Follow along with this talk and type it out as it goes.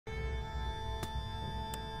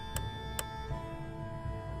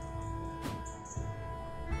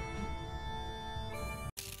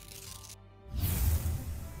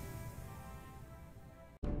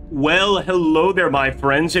Well, hello there, my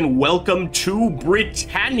friends, and welcome to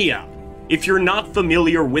Britannia. If you're not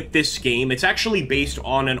familiar with this game, it's actually based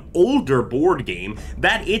on an older board game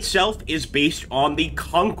that itself is based on the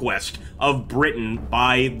conquest of Britain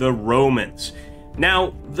by the Romans.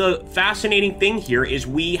 Now, the fascinating thing here is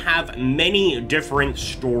we have many different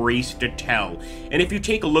stories to tell. And if you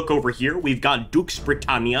take a look over here, we've got Dux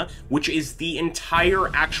Britannia, which is the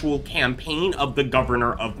entire actual campaign of the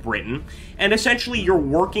governor of Britain. And essentially, you're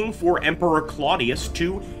working for Emperor Claudius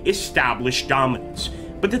to establish dominance.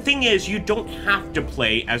 But the thing is, you don't have to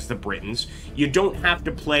play as the Britons. You don't have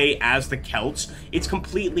to play as the Celts. It's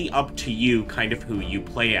completely up to you, kind of who you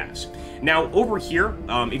play as. Now, over here,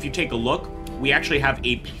 if you take a look, we actually have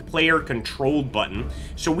a player control button,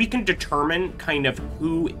 so we can determine kind of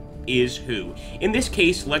who is who. In this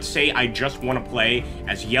case, let's say I just want to play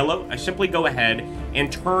as yellow. I simply go ahead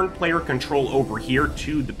and turn player control over here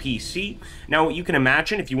to the PC. Now, you can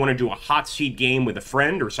imagine if you want to do a hot seat game with a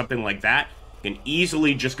friend or something like that, you can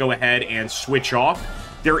easily just go ahead and switch off.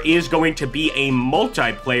 There is going to be a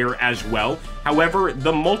multiplayer as well. However,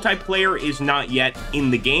 the multiplayer is not yet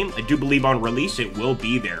in the game. I do believe on release it will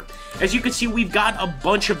be there. As you can see, we've got a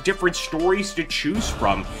bunch of different stories to choose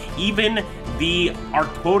from. Even the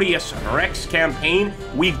Artorius Rex campaign,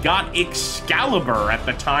 we've got Excalibur at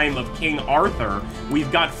the time of King Arthur.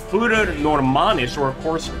 We've got Furor Normannis, or of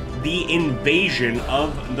course, the invasion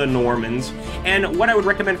of the Normans. And what I would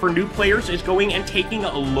recommend for new players is going and taking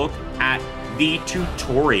a look at the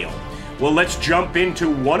tutorial. Well, let's jump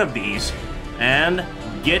into one of these and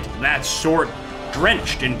get that sword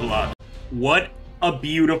drenched in blood. What a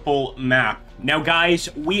beautiful map. Now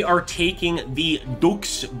guys, we are taking the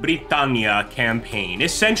Dux Britannia campaign.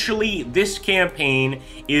 Essentially, this campaign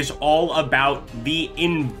is all about the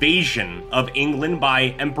invasion of England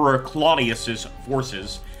by Emperor Claudius's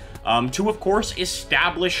forces to, of course,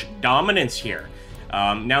 establish dominance here.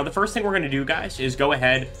 Now, the first thing we're going to do, guys, is go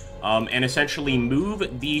ahead and essentially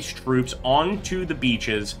move these troops onto the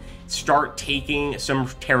beaches, start taking some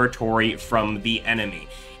territory from the enemy.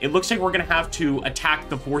 It looks like we're going to have to attack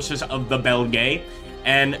the forces of the Belgae,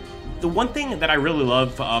 and the one thing that I really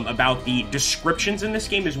love about the descriptions in this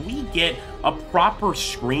game is we get a proper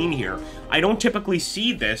screen here. I don't typically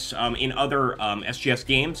see this in other SGS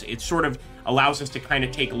games. It sort of allows us to kind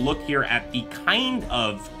of take a look here at the kind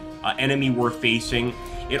of enemy we're facing.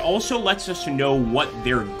 It also lets us know what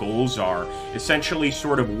their goals are, essentially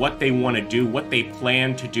sort of what they want to do, what they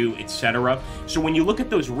plan to do, etc. So when you look at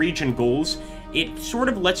those region goals, it sort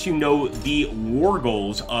of lets you know the war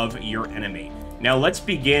goals of your enemy. Now let's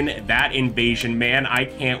begin that invasion, man. I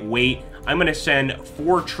can't wait. I'm going to send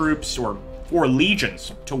 4 troops, or 4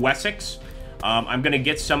 legions, to Wessex. I'm going to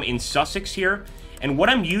get some in Sussex here. And what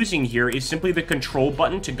I'm using here is simply the control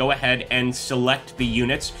button to go ahead and select the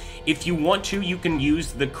units. If you want to, you can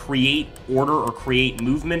use the create order or create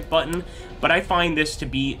movement button, but I find this to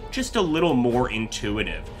be just a little more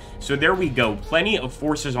intuitive. So there we go, plenty of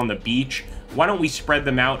forces on the beach. Why don't we spread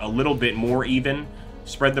them out a little bit more even?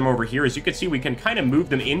 Spread them over here. As you can see, we can kind of move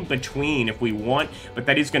them in between if we want, but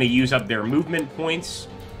that is going to use up their movement points.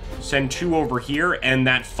 Send 2 over here, and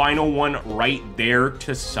that final one right there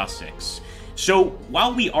to Sussex. So,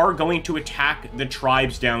 while we are going to attack the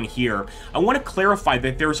tribes down here, I want to clarify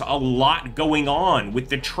that there's a lot going on with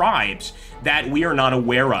the tribes that we are not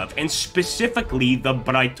aware of, and specifically the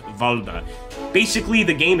Breitwalde. Basically,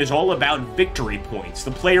 the game is all about victory points.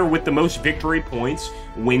 The player with the most victory points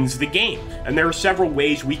wins the game. And there are several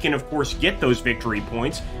ways we can, of course, get those victory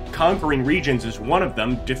points. Conquering regions is one of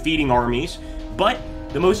them, defeating armies, but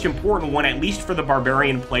the most important one, at least for the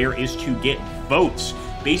barbarian player, is to get votes.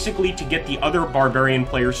 Basically, to get the other barbarian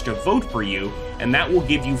players to vote for you, and that will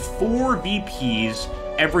give you 4 VPs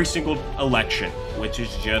every single election, which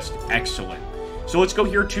is just excellent. So let's go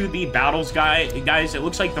here to the battles, guys. It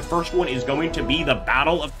looks like the first one is going to be the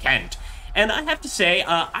Battle of Kent. And I have to say,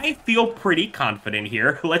 I feel pretty confident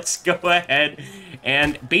here. Let's go ahead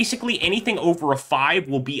and basically anything over a 5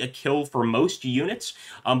 will be a kill for most units.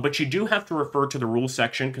 But you do have to refer to the rules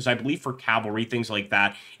section because I believe for cavalry, things like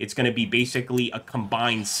that, it's going to be basically a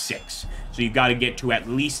combined 6. So you've got to get to at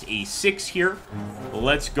least a 6 here.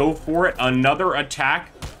 Let's go for it. Another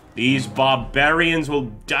attack. These barbarians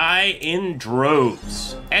will die in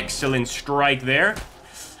droves. Excellent strike there.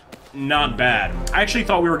 Not bad. I actually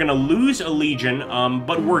thought we were going to lose a legion,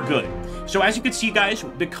 but we're good. So as you can see, guys,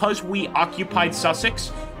 because we occupied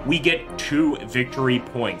Sussex, we get 2 victory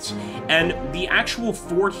points. And the actual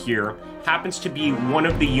fort here happens to be one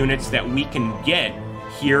of the units that we can get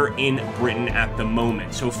here in Britain at the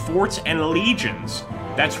moment. So forts and legions,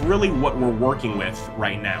 that's really what we're working with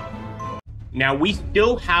right now. Now, we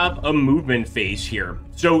still have a movement phase here.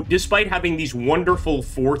 So, despite having these wonderful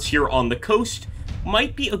forts here on the coast,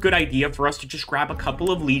 might be a good idea for us to just grab a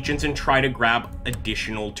couple of legions and try to grab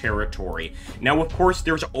additional territory. Now, of course,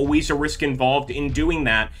 there's always a risk involved in doing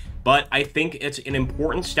that, but I think it's an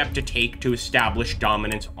important step to take to establish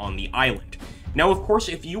dominance on the island. Now, of course,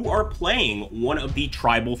 if you are playing one of the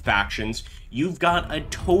tribal factions, you've got a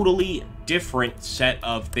totally different set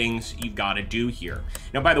of things you've got to do here.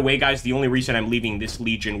 Now, by the way, guys, the only reason I'm leaving this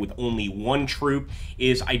legion with only one troop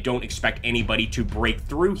is I don't expect anybody to break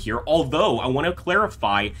through here, although I want to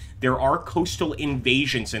clarify there are coastal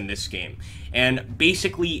invasions in this game, and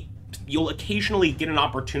basically you'll occasionally get an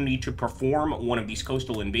opportunity to perform one of these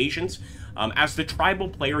coastal invasions. As the tribal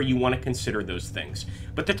player, you want to consider those things.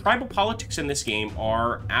 But the tribal politics in this game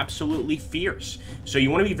are absolutely fierce. So you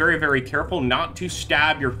want to be very, very careful not to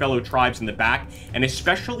stab your fellow tribes in the back. And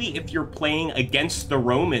especially if you're playing against the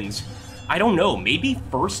Romans, I don't know, maybe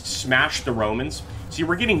first smash the Romans. See,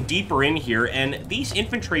 we're getting deeper in here, and these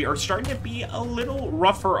infantry are starting to be a little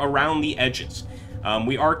rougher around the edges.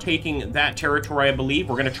 We are taking that territory, I believe.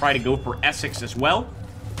 We're going to try to go for Essex as well.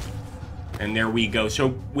 And there we go.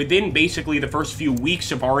 So within basically the first few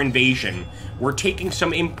weeks of our invasion, we're taking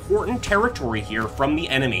some important territory here from the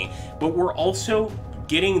enemy, but we're also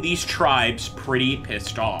getting these tribes pretty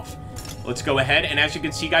pissed off. Let's go ahead, and as you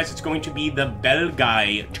can see, guys, it's going to be the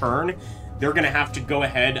Belgae turn. They're going to have to go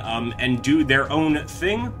ahead and do their own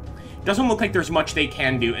thing. Doesn't look like there's much they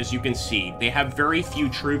can do, as you can see. They have very few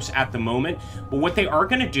troops at the moment, but what they are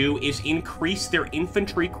going to do is increase their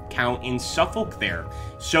infantry count in Suffolk there.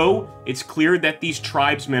 So it's clear that these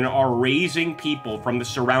tribesmen are raising people from the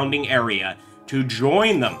surrounding area to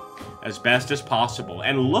join them as best as possible.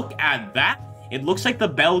 And look at that. It looks like the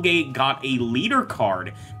Belgae got a leader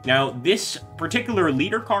card. Now, this particular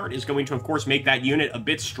leader card is going to, of course, make that unit a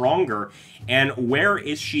bit stronger. And where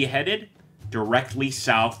is she headed? Directly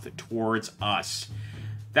south towards us.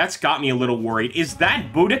 That's got me a little worried. Is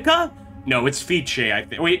that Boudica? No, it's Fiche, I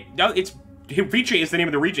think. Wait, no, it's... Fiche is the name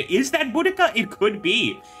of the region. Is that Boudica? It could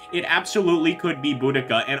be. It absolutely could be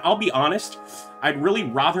Boudica. And I'll be honest, I'd really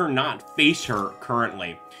rather not face her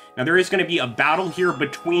currently. Now, there is going to be a battle here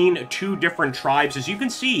between two different tribes. As you can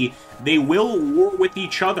see, they will war with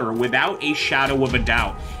each other without a shadow of a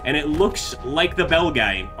doubt. And it looks like the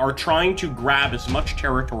Belgae are trying to grab as much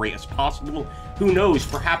territory as possible. Who knows,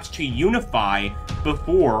 perhaps to unify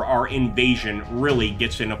before our invasion really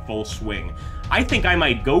gets in a full swing. I think I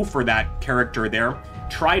might go for that character there,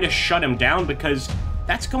 try to shut him down, because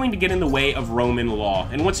that's going to get in the way of Roman law.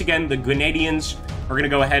 And once again, the Grenadians are going to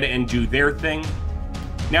go ahead and do their thing.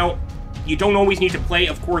 Now, you don't always need to play,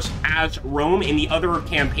 of course, as Rome. In the other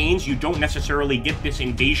campaigns, you don't necessarily get this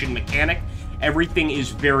invasion mechanic. Everything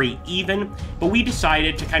is very even, but we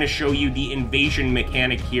decided to kind of show you the invasion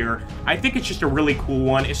mechanic here. I think it's just a really cool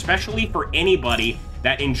one, especially for anybody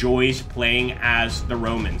that enjoys playing as the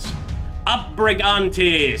Romans. Up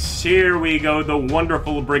Brigantes! Here we go, the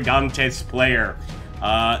wonderful Brigantes player.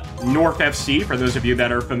 North FC, for those of you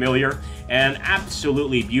that are familiar, and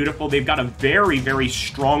absolutely beautiful. They've got a very, very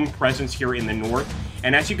strong presence here in the north,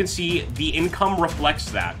 and as you can see, the income reflects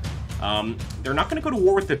that. They're not going to go to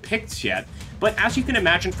war with the Picts yet, but as you can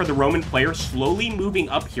imagine, for the Roman player, slowly moving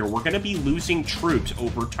up here, we're going to be losing troops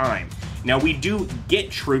over time. Now, we do get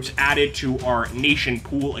troops added to our nation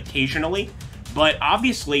pool occasionally, but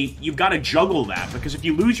obviously, you've got to juggle that, because if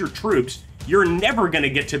you lose your troops, you're never going to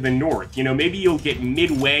get to the north. You know, maybe you'll get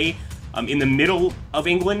midway in the middle of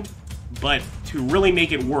England, but to really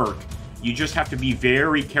make it work, you just have to be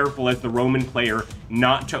very careful as the Roman player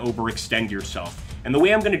not to overextend yourself. And the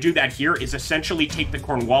way I'm going to do that here is essentially take the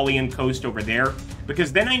Cornwallian coast over there,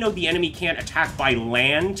 because then I know the enemy can't attack by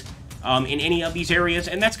land in any of these areas,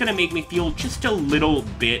 and that's going to make me feel just a little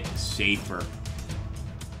bit safer.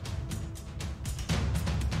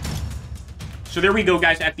 So there we go,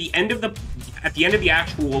 guys. At the end of the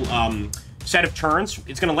actual set of turns,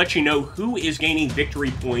 it's going to let you know who is gaining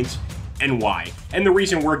victory points and why. And the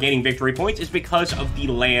reason we're gaining victory points is because of the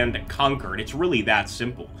land conquered. It's really that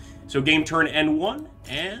simple. So game turn N1,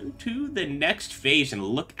 and to the next phase, and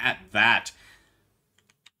look at that.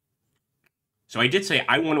 So I did say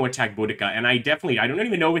I want to attack Boudica, and I don't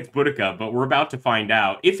even know if it's Boudica, but we're about to find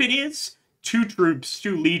out. If it is, two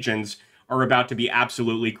legions are about to be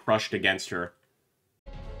absolutely crushed against her.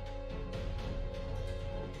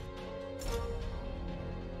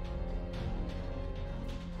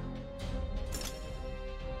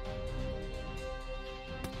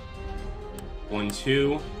 One,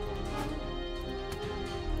 two.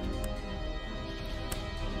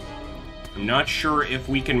 I'm not sure if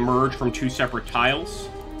we can merge from two separate tiles.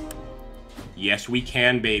 Yes, we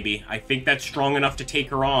can, baby. I think that's strong enough to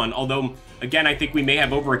take her on. Although, again, I think we may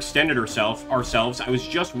have overextended ourselves. I was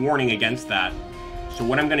just warning against that. So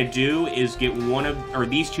what I'm going to do is get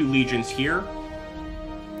these 2 legions here.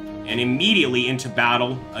 And immediately into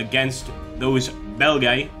battle against those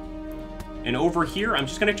Belgae. And over here, I'm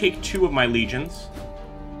just going to take 2 of my legions.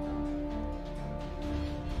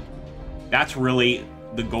 That's really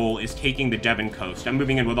the goal, is taking the Devon coast. I'm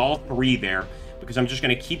moving in with all 3 there, because I'm just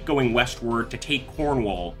going to keep going westward to take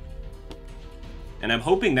Cornwall. And I'm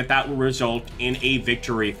hoping that that will result in a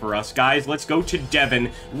victory for us. Guys, let's go to Devon.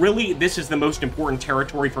 Really, this is the most important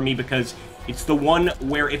territory for me, because it's the one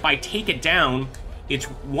where if I take it down, it's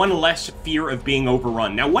one less fear of being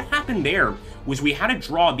overrun. Now, what happened there was we had a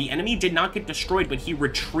draw. The enemy did not get destroyed, but he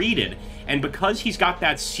retreated. And because he's got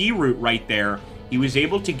that sea route right there, he was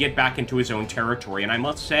able to get back into his own territory. And I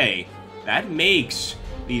must say, that makes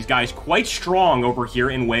these guys quite strong over here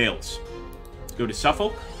in Wales. Let's go to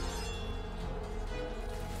Suffolk.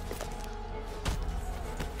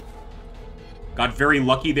 Got very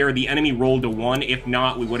lucky there. The enemy rolled a 1. If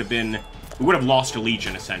not, we would have lost a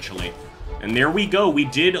legion, essentially. And there we go. We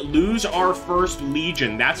did lose our first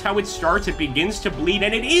legion. That's how it starts. It begins to bleed,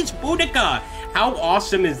 and it is Boudica. How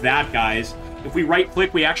awesome is that, guys? If we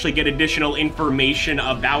right-click, we actually get additional information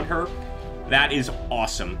about her. That is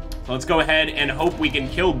awesome. So let's go ahead and hope we can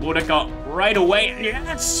kill Boudica right away.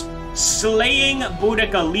 Yes! Slaying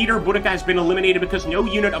Boudica. Leader Boudica has been eliminated because no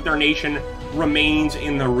unit of their nation remains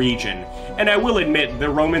in the region. And I will admit, the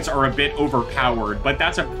Romans are a bit overpowered, but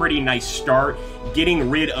that's a pretty nice start. Getting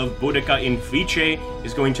rid of Boudica in Fice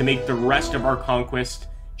is going to make the rest of our conquest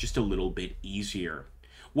just a little bit easier.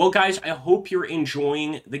 Well, guys, I hope you're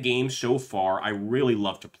enjoying the game so far. I really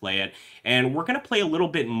love to play it, and we're going to play a little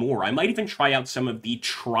bit more. I might even try out some of the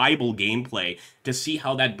tribal gameplay to see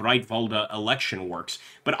how that Breitwalda election works.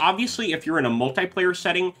 But obviously, if you're in a multiplayer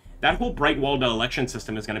setting, that whole Breitwalda election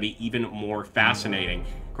system is going to be even more fascinating.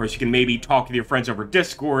 Of course, you can maybe talk with your friends over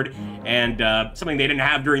Discord, and something they didn't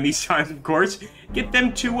have during these times, of course, get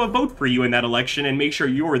them to vote for you in that election and make sure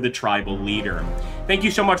you're the tribal leader. Thank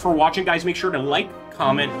you so much for watching, guys. Make sure to like,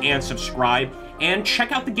 comment, and subscribe, and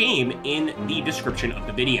check out the game in the description of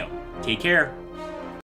the video. Take care.